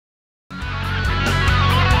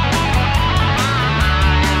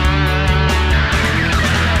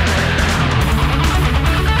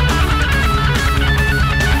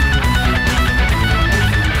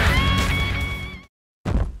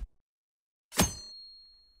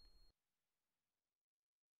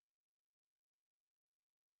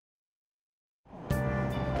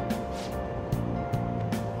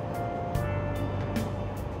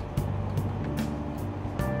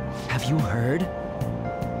you heard?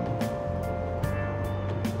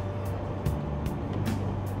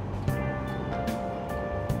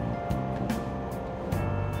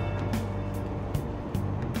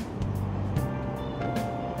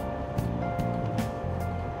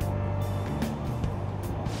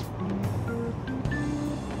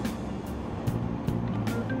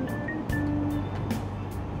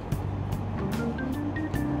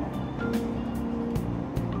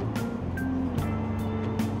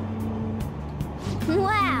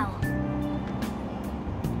 Wow!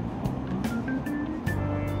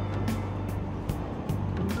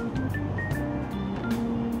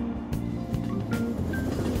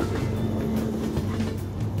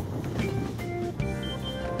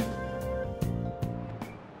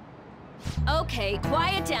 Okay,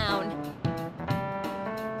 quiet down.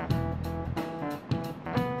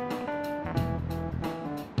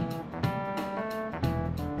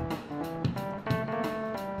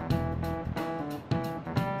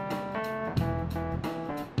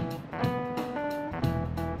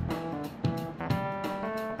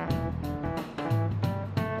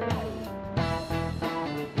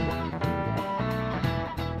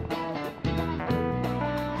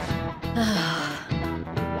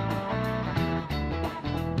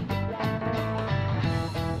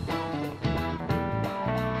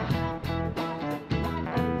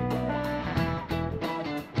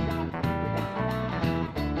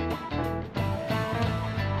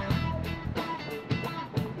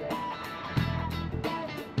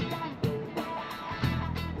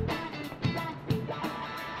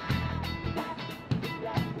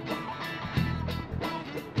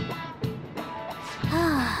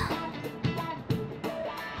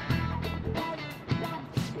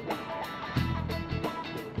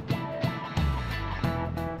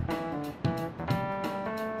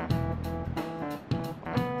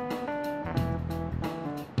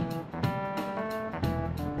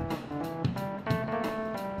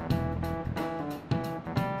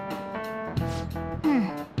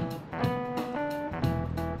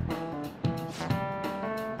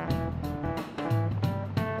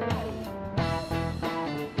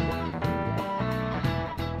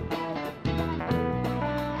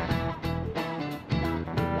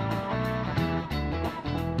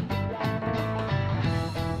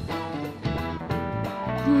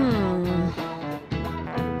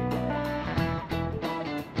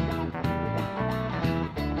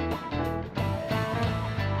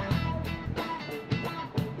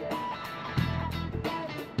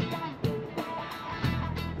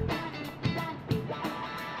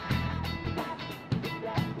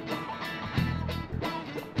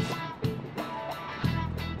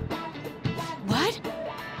 What?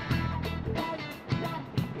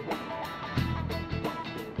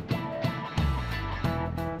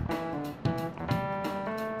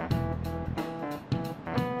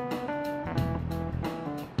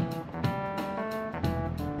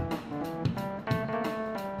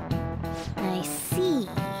 I see.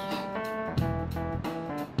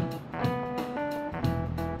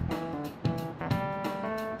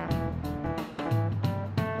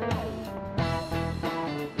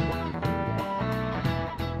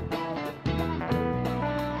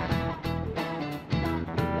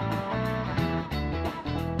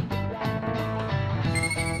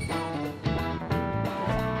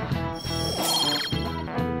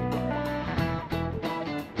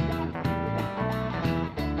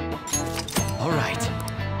 All right.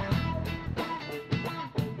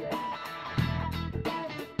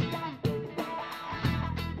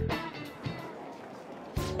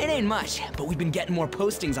 It ain't much, but we've been getting more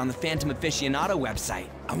postings on the Phantom Aficionado website.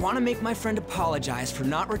 I want to make my friend apologize for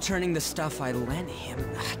not returning the stuff I lent him.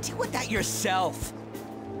 Deal with that yourself.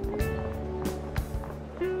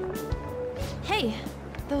 Hey,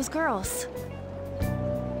 those girls.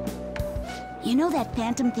 You know that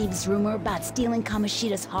Phantom Thieves rumor about stealing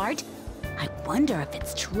Kamoshida's heart? I wonder if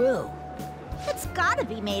it's true. It's gotta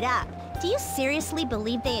be made up. Do you seriously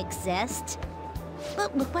believe they exist?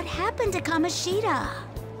 But look what happened to Kamoshida.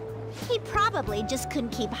 He probably just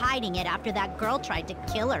couldn't keep hiding it after that girl tried to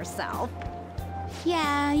kill herself.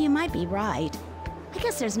 Yeah, you might be right. I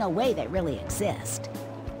guess there's no way they really exist.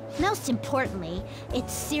 Most importantly, it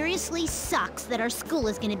seriously sucks that our school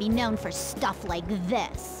is gonna be known for stuff like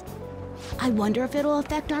this. I wonder if it'll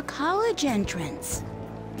affect our college entrance.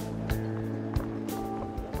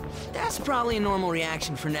 That's probably a normal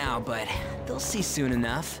reaction for now, but they'll see soon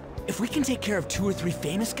enough. If we can take care of 2 or 3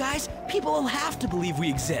 famous guys, people will have to believe we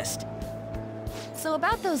exist. So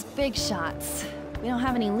about those big shots, we don't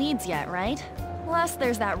have any leads yet, right? Plus,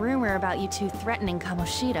 there's that rumor about you two threatening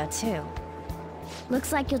Kamoshida, too.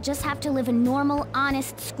 Looks like you'll just have to live a normal,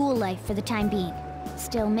 honest school life for the time being.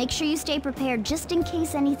 Still, make sure you stay prepared just in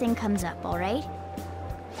case anything comes up, alright?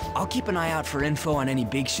 I'll keep an eye out for info on any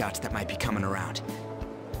big shots that might be coming around.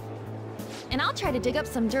 And I'll try to dig up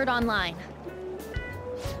some dirt online.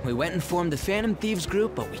 We went and formed the Phantom Thieves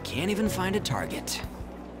group, but we can't even find a target.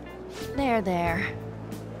 There.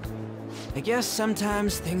 I guess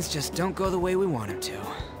sometimes things just don't go the way we want them to.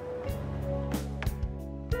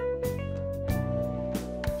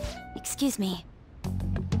 Excuse me.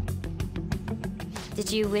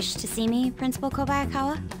 Did you wish to see me, Principal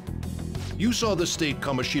Kobayakawa? You saw the state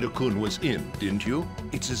Kamoshida-kun was in, didn't you?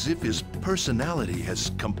 It's as if his personality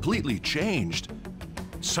has completely changed.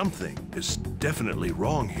 Something is definitely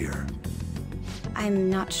wrong here. I'm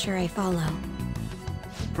not sure I follow.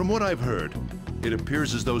 From what I've heard, it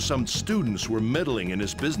appears as though some students were meddling in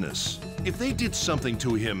his business. If they did something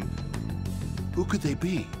to him, who could they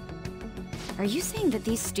be? Are you saying that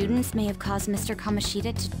these students may have caused Mr.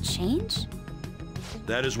 Kamoshida to change?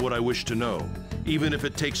 That is what I wish to know, even if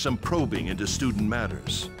it takes some probing into student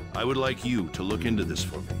matters. I would like you to look into this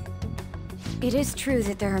for me. It is true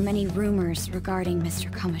that there are many rumors regarding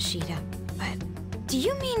Mr. Kamoshida, but do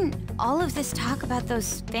you mean all of this talk about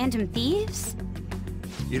those Phantom Thieves?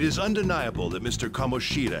 It is undeniable that Mr.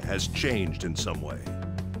 Kamoshida has changed in some way.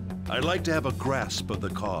 I'd like to have a grasp of the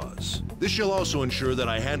cause. This shall also ensure that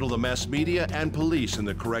I handle the mass media and police in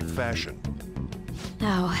the correct fashion.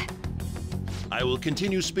 Oh. I will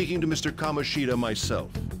continue speaking to Mr. Kamoshida myself.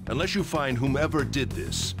 Unless you find whomever did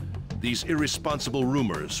this, these irresponsible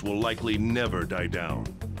rumors will likely never die down.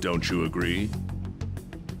 Don't you agree?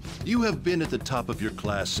 You have been at the top of your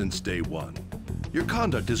class since day one. Your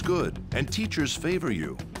conduct is good, and teachers favor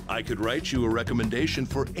you. I could write you a recommendation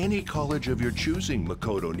for any college of your choosing,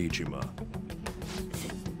 Makoto Nijima.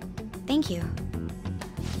 Thank you.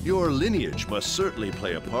 Your lineage must certainly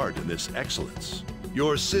play a part in this excellence.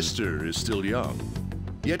 Your sister is still young,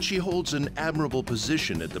 yet she holds an admirable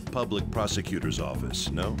position at the public prosecutor's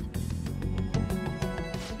office, no?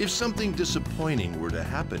 If something disappointing were to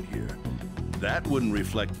happen here, that wouldn't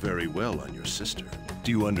reflect very well on your sister.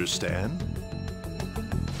 Do you understand?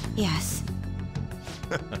 Yes.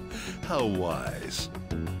 How wise.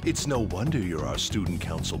 It's no wonder you're our student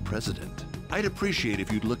council president. I'd appreciate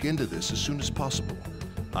if you'd look into this as soon as possible.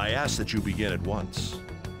 I ask that you begin at once.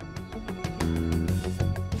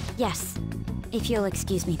 Yes. If you'll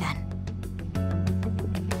excuse me then.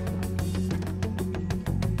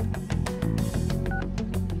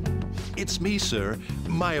 It's me, sir.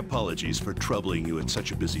 My apologies for troubling you at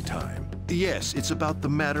such a busy time. Yes, it's about the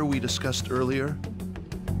matter we discussed earlier.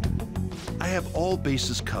 I have all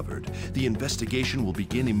bases covered. The investigation will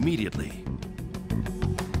begin immediately.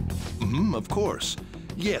 Of course.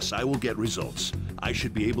 Yes, I will get results. I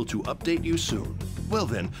should be able to update you soon. Well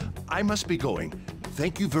then, I must be going.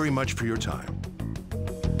 Thank you very much for your time.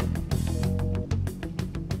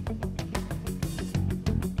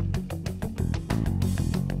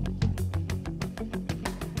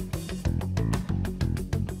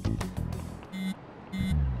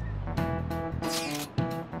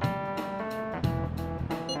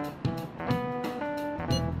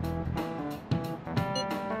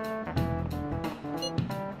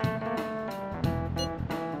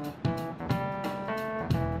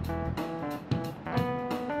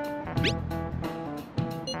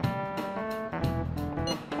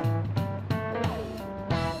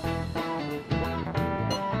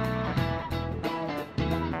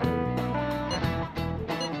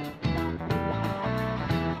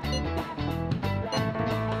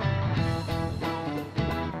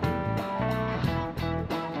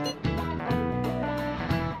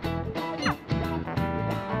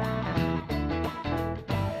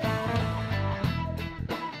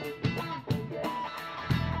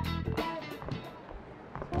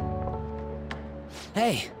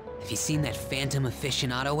 Hey, have you seen that Phantom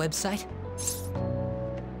Aficionado website?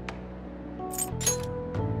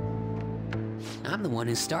 I'm the one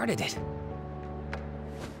who started it.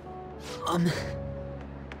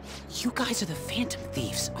 You guys are the Phantom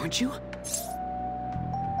Thieves, aren't you?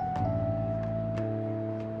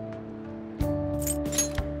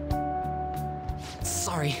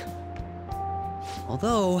 Sorry.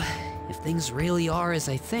 Although, if things really are as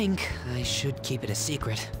I think, I should keep it a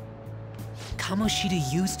secret.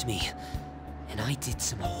 Kamoshida used me, and I did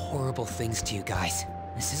some horrible things to you guys.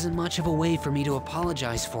 This isn't much of a way for me to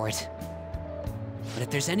apologize for it. But if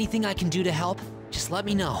there's anything I can do to help, just let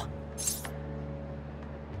me know.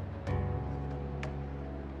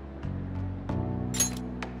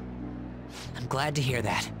 I'm glad to hear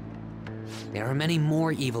that. There are many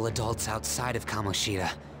more evil adults outside of Kamoshida,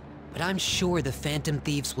 but I'm sure the Phantom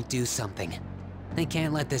Thieves will do something. They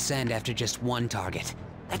can't let this end after just one target.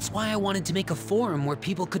 That's why I wanted to make a forum where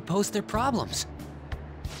people could post their problems.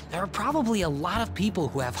 There are probably a lot of people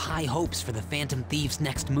who have high hopes for the Phantom Thieves'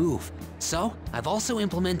 next move, so I've also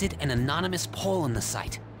implemented an anonymous poll on the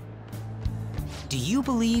site. Do you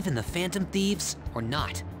believe in the Phantom Thieves or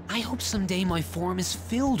not? I hope someday my forum is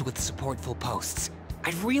filled with supportful posts.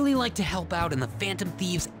 I'd really like to help out in the Phantom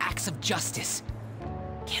Thieves' acts of justice.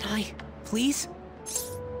 Can I, please?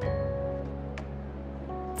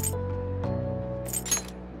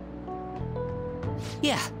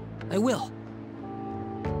 Yeah, I will.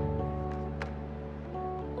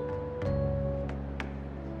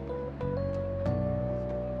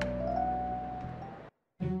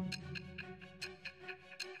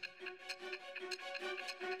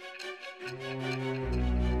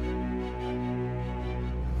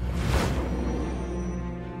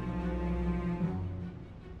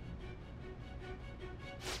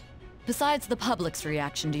 Besides the public's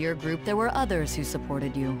reaction to your group, there were others who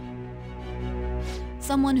supported you.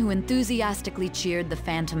 Someone who enthusiastically cheered the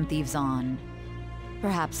Phantom Thieves on.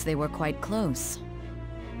 Perhaps they were quite close.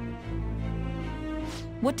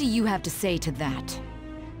 What do you have to say to that?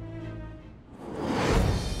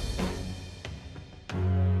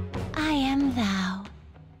 I am thou.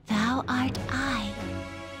 Thou art I.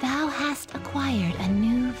 Thou hast acquired a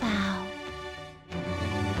new vow.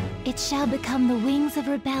 It shall become the wings of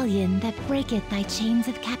rebellion that breaketh thy chains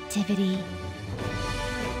of captivity.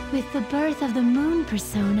 With the birth of the moon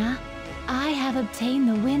persona, I have obtained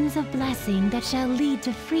the winds of blessing that shall lead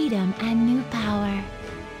to freedom and new power.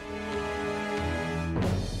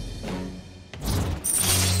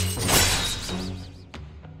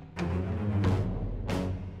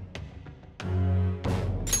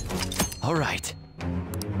 All right.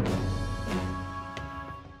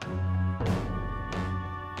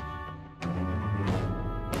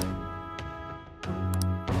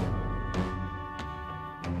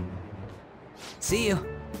 See you.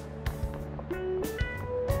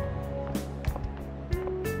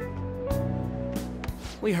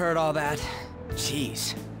 We heard all that.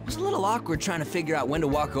 Jeez. It was a little awkward trying to figure out when to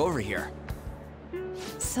walk over here.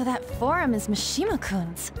 So that forum is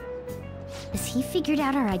Mishima-kun's. Has he figured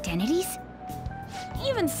out our identities?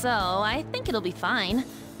 Even so, I think it'll be fine.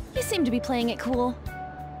 You seem to be playing it cool.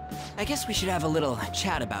 I guess we should have a little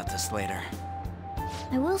chat about this later.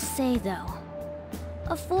 I will say, though,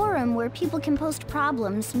 a forum where people can post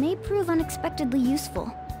problems may prove unexpectedly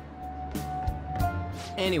useful.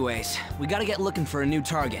 Anyways, we gotta get looking for a new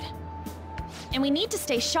target. And we need to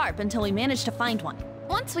stay sharp until we manage to find one.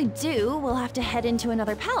 Once we do, we'll have to head into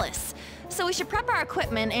another palace. So we should prep our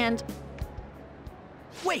equipment and...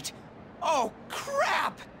 Wait! Oh,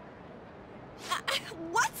 crap!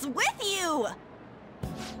 What's with you?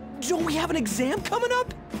 Don't we have an exam coming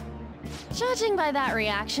up? Judging by that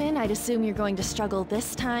reaction, I'd assume you're going to struggle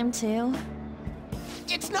this time, too.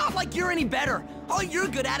 It's not like you're any better. All you're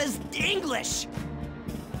good at is English.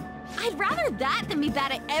 I'd rather that than be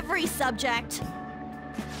bad at every subject.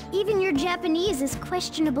 Even your Japanese is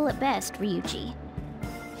questionable at best, Ryuji.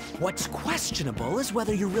 What's questionable is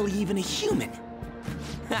whether you're really even a human.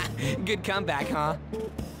 Ha! Good comeback, huh?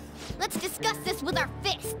 Let's discuss this with our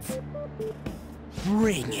fists!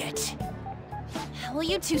 Bring it. Will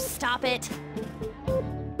you two stop it?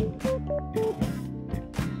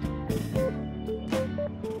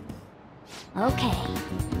 Okay.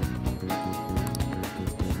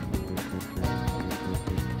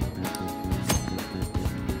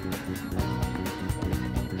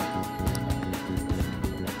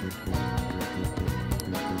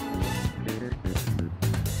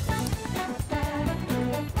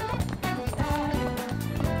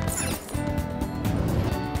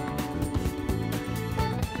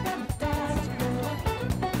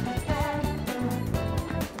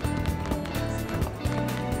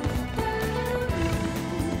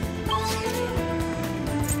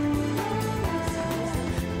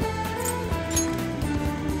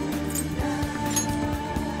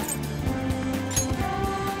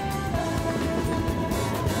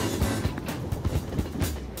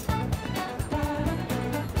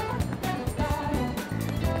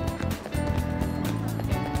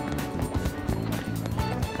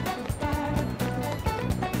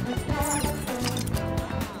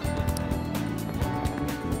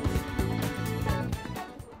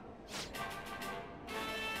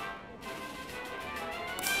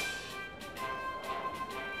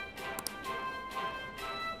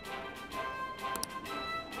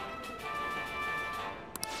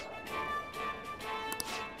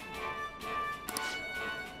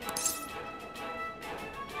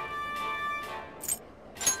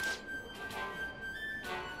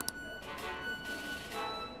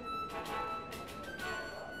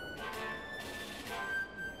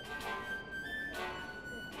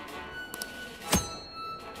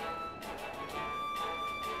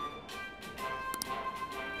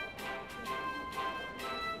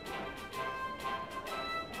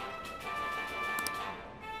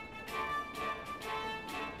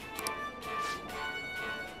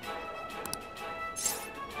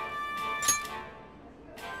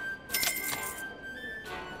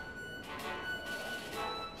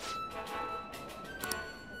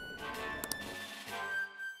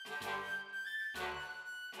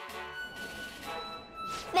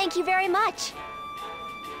 Thank you very much.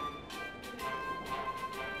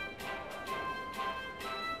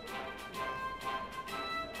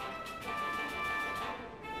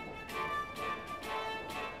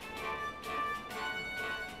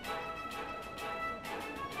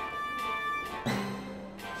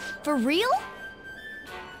 For real?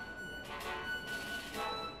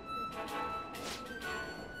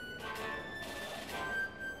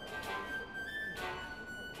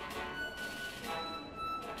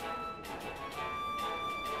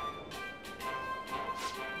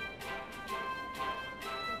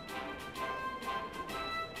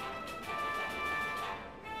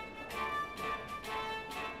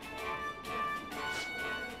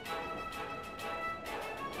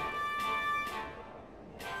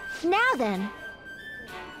 Now then.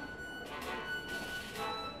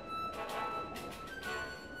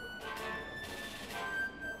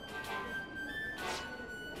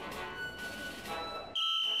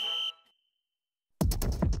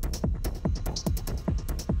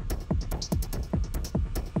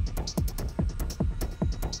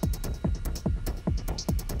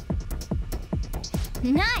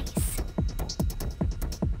 Nice!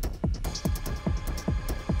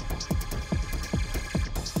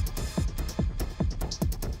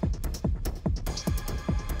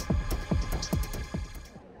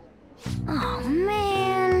 Oh,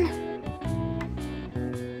 man.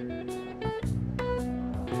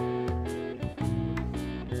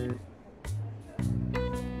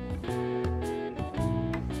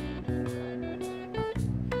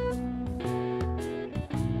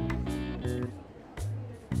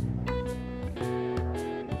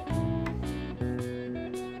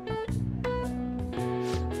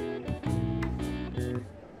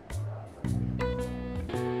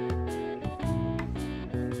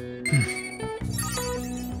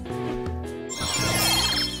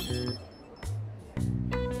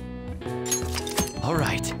 All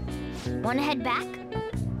right. Wanna head back?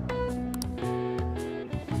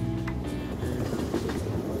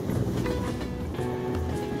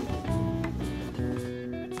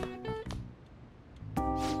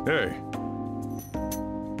 Hey.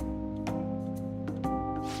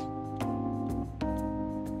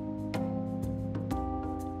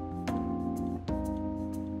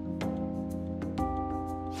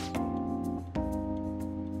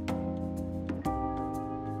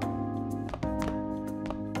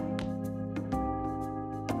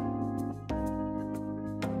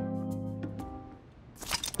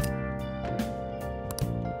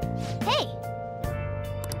 Hey!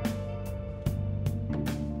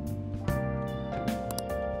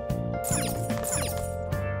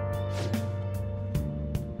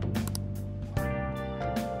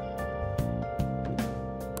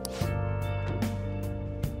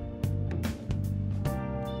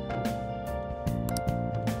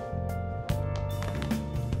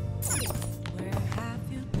 Where have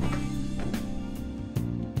you been?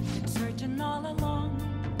 Been searching all along,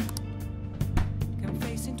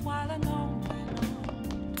 confessing while alone,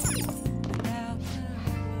 without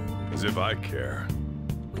a As if I care. clue,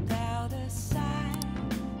 without a sign,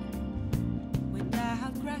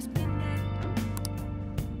 without grasping it.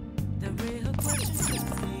 The real question should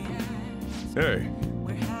be asked. Hey.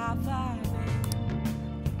 Where have I been?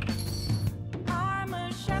 I'm a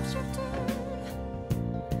shapeshifter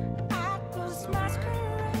at this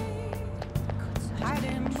masquerade,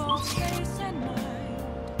 hiding both face and mind,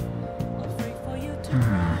 afraid for you to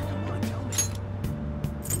run.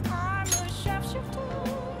 I'm a shapeshifter.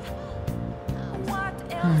 What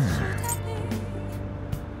else should I be?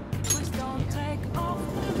 Please don't take off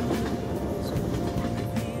the mask.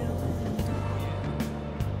 Reveal and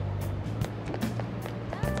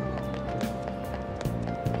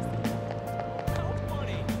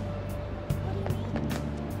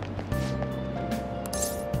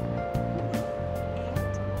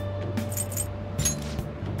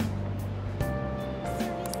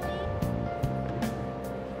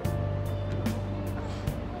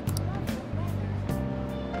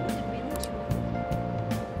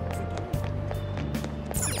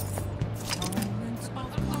moments of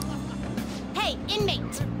calm. Hey,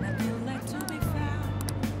 inmate! Nothing left to be found.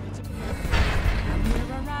 I'm here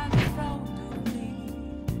around the road of me.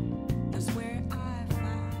 That's where I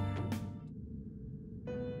find.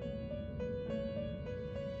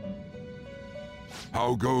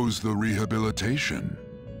 How goes the rehabilitation?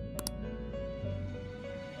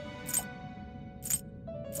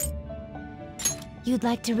 You'd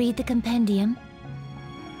like to read the compendium?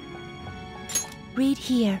 Read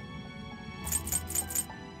here.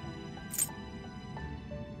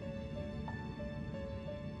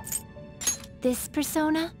 This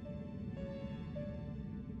persona?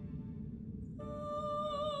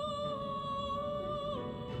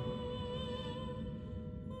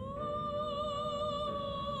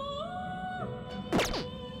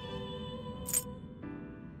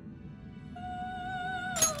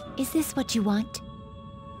 Is this what you want?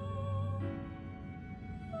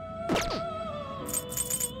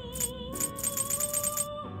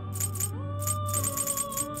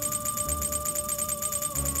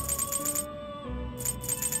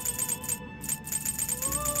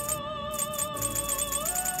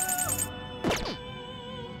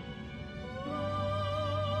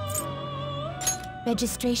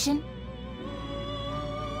 Registration?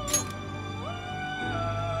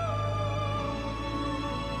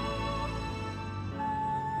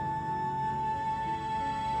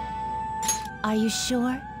 Are you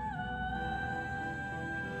sure?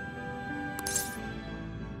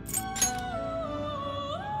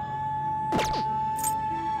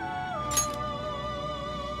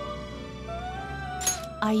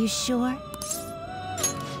 Are you sure?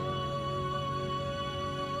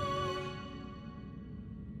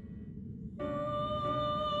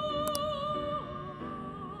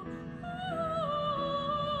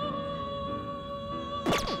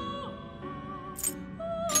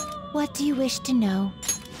 What do you wish to know?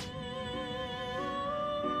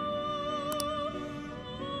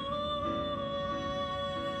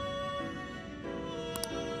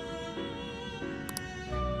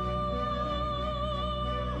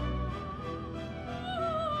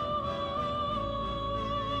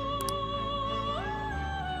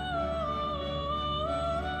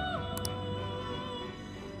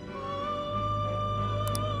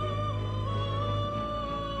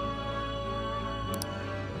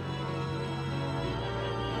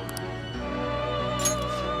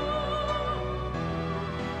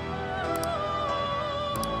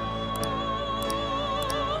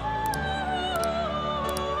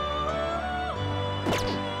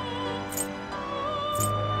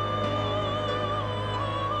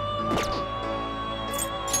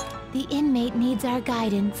 The inmate needs our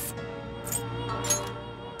guidance.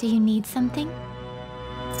 Do you need something?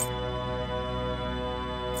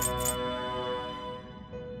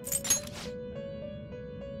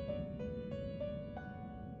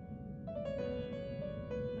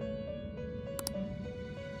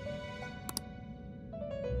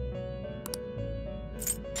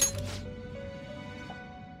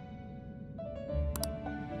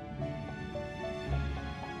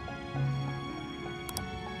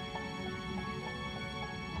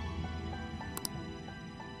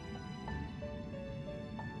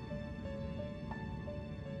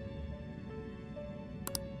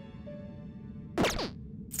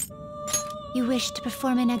 You wish to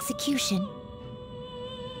perform an execution.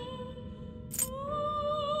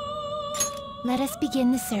 Let us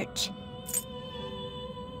begin the search.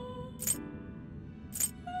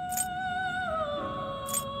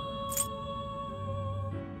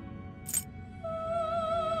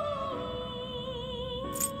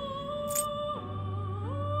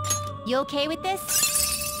 You okay with this?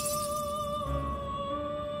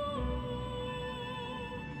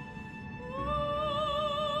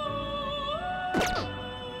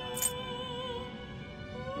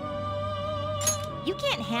 You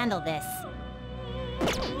can't handle this.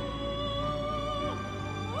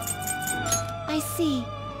 I see.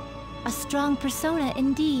 A strong persona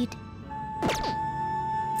indeed.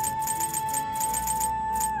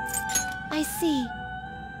 I see.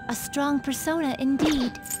 A strong persona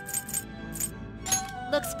indeed.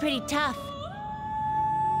 Looks pretty tough.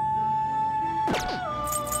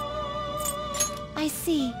 I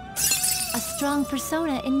see. A strong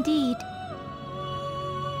persona indeed.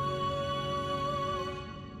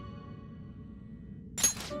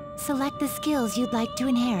 Select the skills you'd like to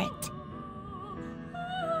inherit.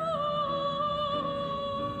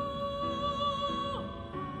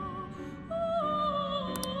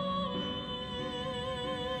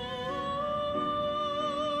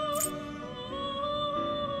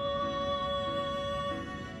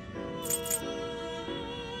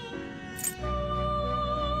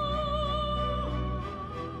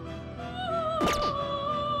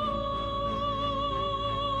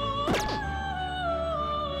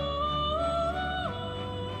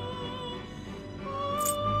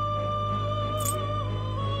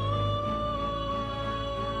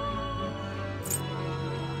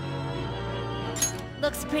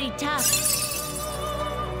 Looks pretty tough.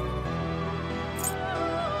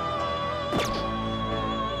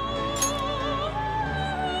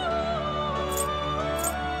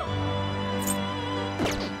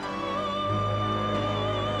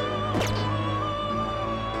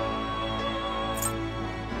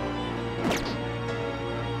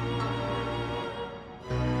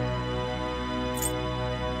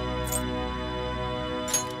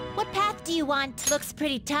 What path do you want? Looks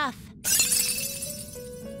pretty tough.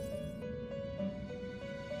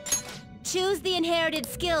 Choose the inherited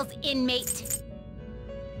skills, inmate.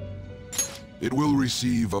 It will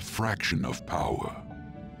receive a fraction of power.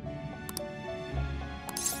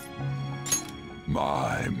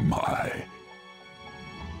 My.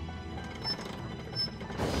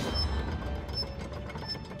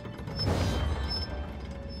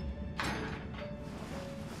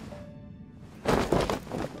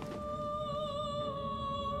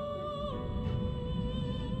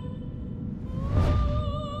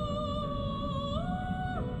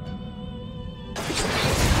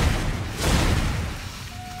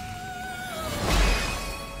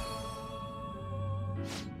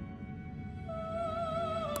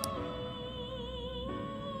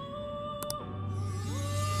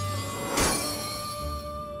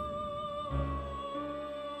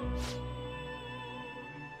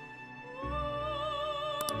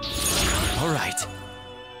 All right.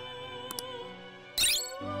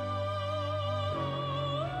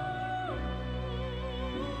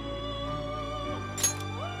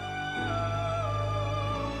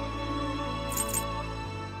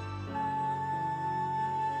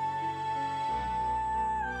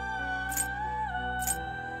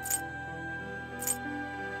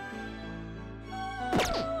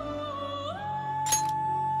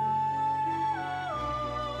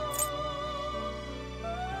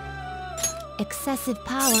 Excessive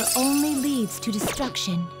power only leads to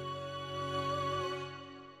destruction.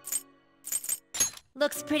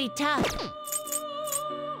 Looks pretty tough.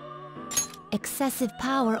 Excessive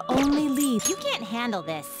power only leads... You can't handle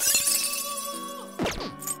this.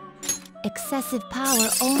 Excessive power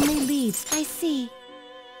only leads... I see.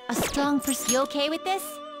 A strong You okay with this?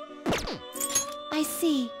 I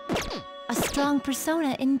see. A strong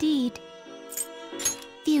persona indeed.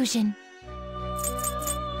 Fusion.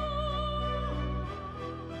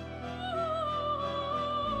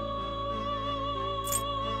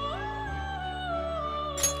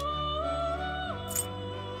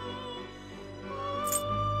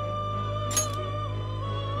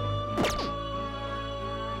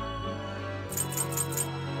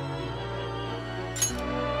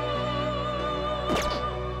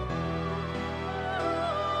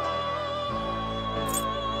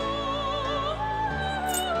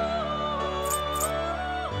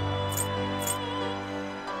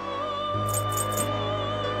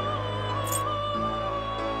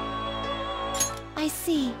 I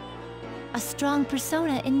see. A strong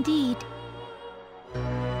persona indeed.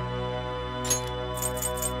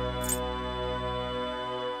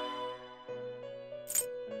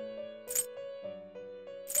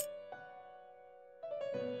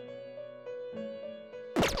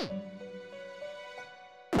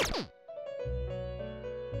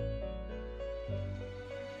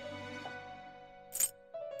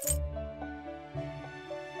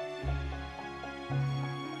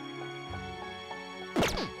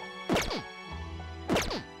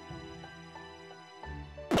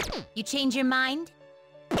 You change your mind?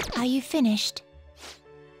 Are you finished?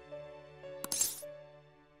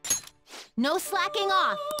 No slacking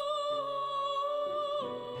off!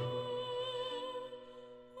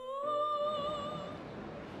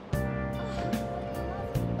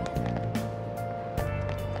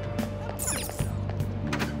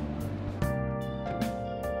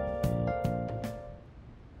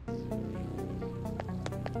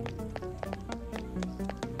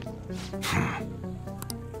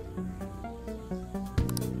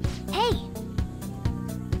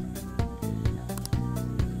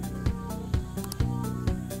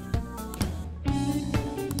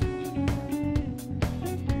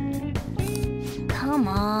 Come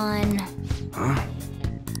on. Huh?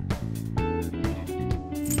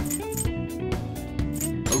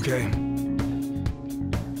 Okay.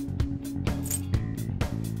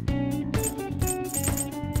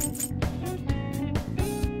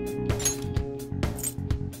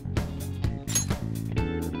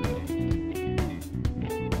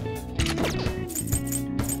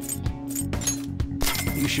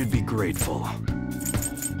 You should be grateful.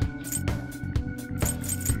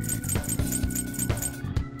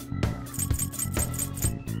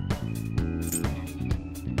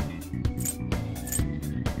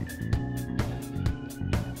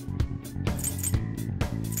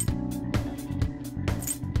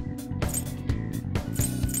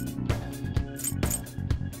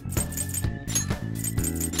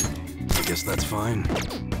 I guess that's fine.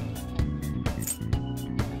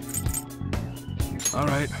 All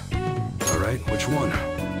right. All right, which one?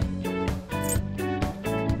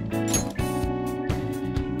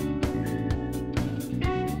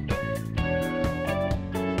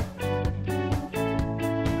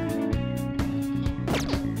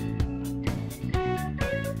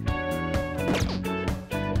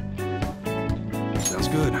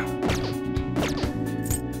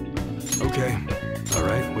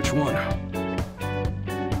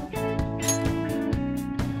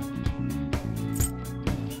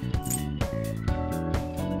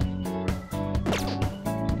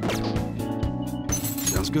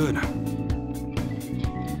 good.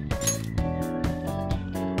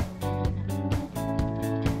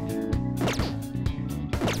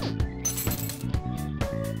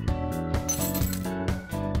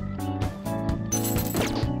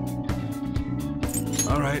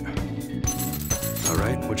 All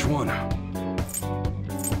right, which one?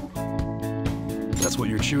 That's what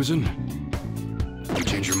you're choosing? You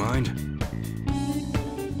change your mind?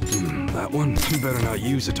 That one? You better not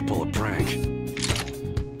use it to pull a prank.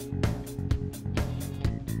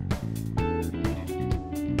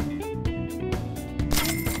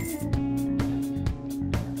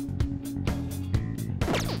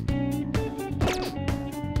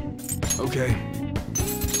 Okay,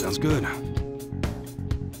 sounds good.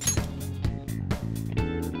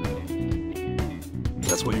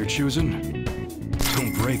 That's what you're choosing?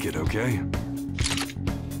 Don't break it, okay?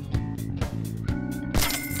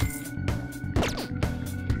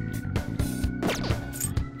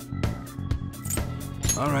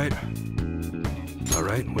 All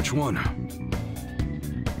right, which one?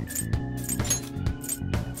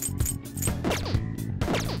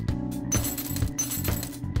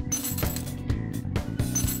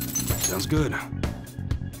 Sounds good.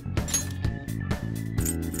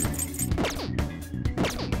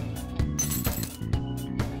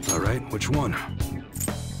 All right, which one?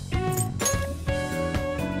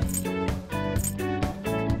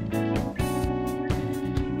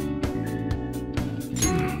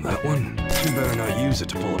 That one? You better not use it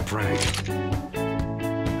to pull a prank.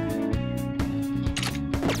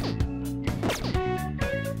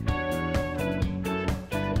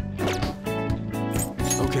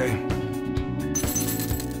 Okay.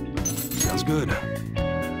 Sounds good.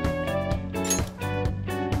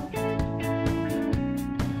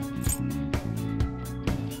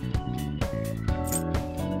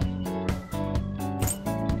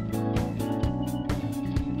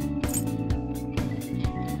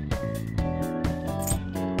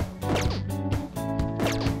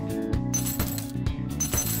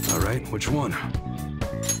 All right, which one?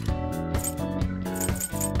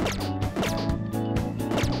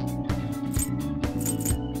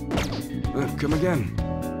 Come again.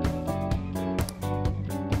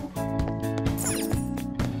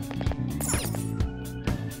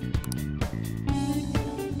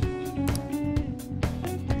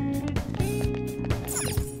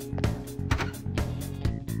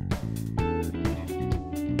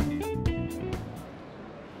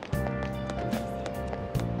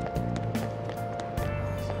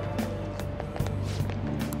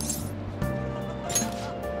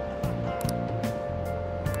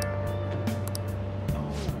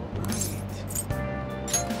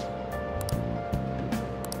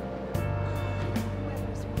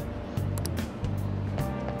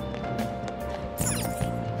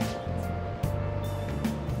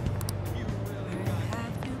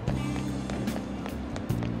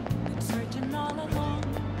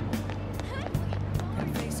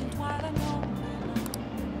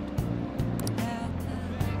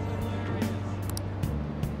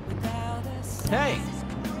 Hey!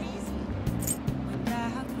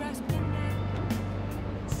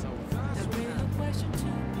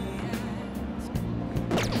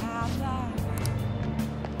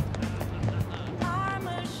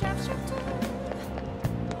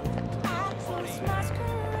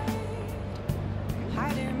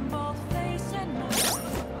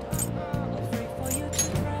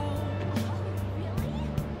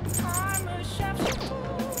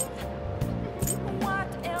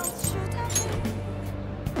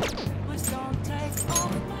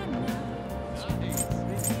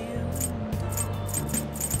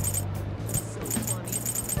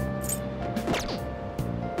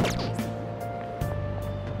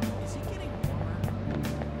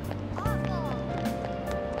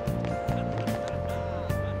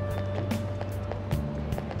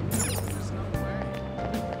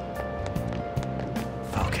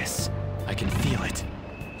 Focus. I can feel it.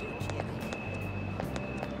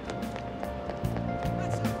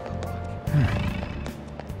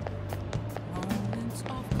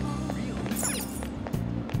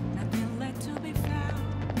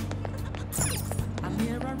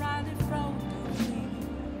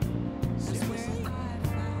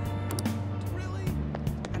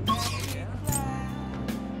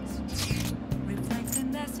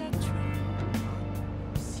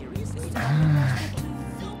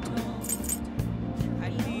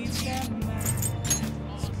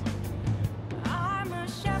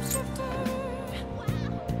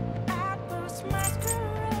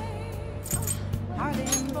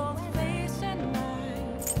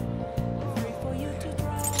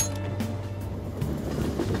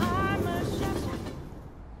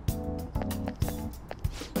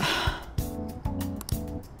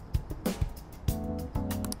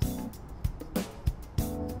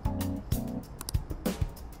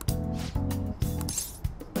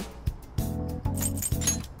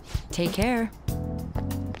 Take care.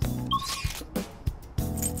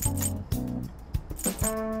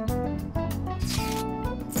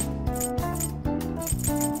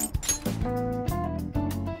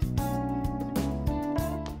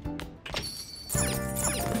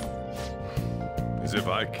 As if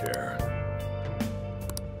I care.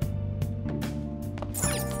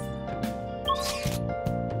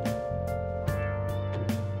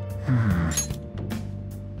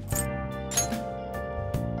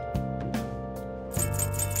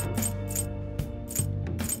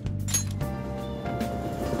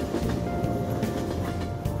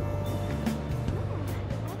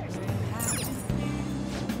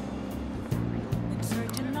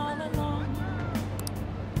 Searching all along,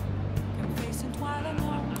 confessing while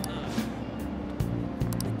alone.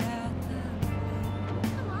 Without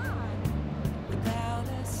without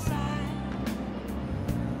a sign,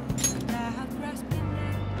 without grasping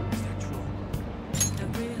it. The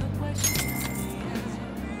real question is,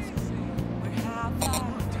 where how far?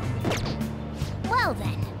 Well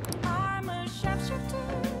then. I'm a sharpshooter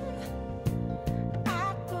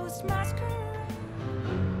at those masquerades.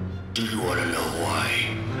 Do you want to know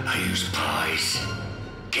why I use pies?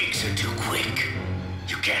 Cakes are too quick.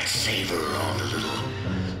 You can't savor all the little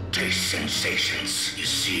taste sensations you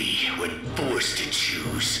see when forced to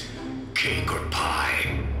choose cake or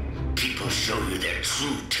pie. People show you their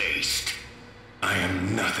true taste. I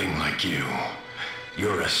am nothing like you.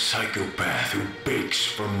 You're a psychopath who bakes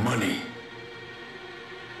for money.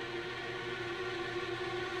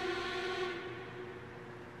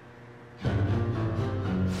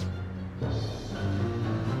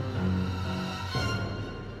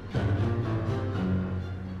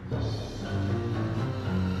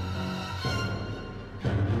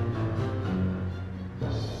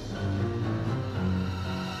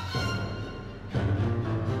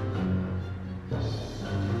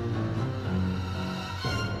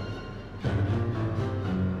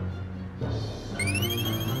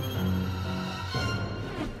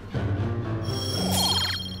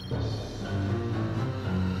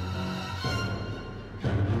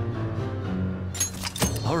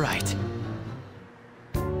 All right,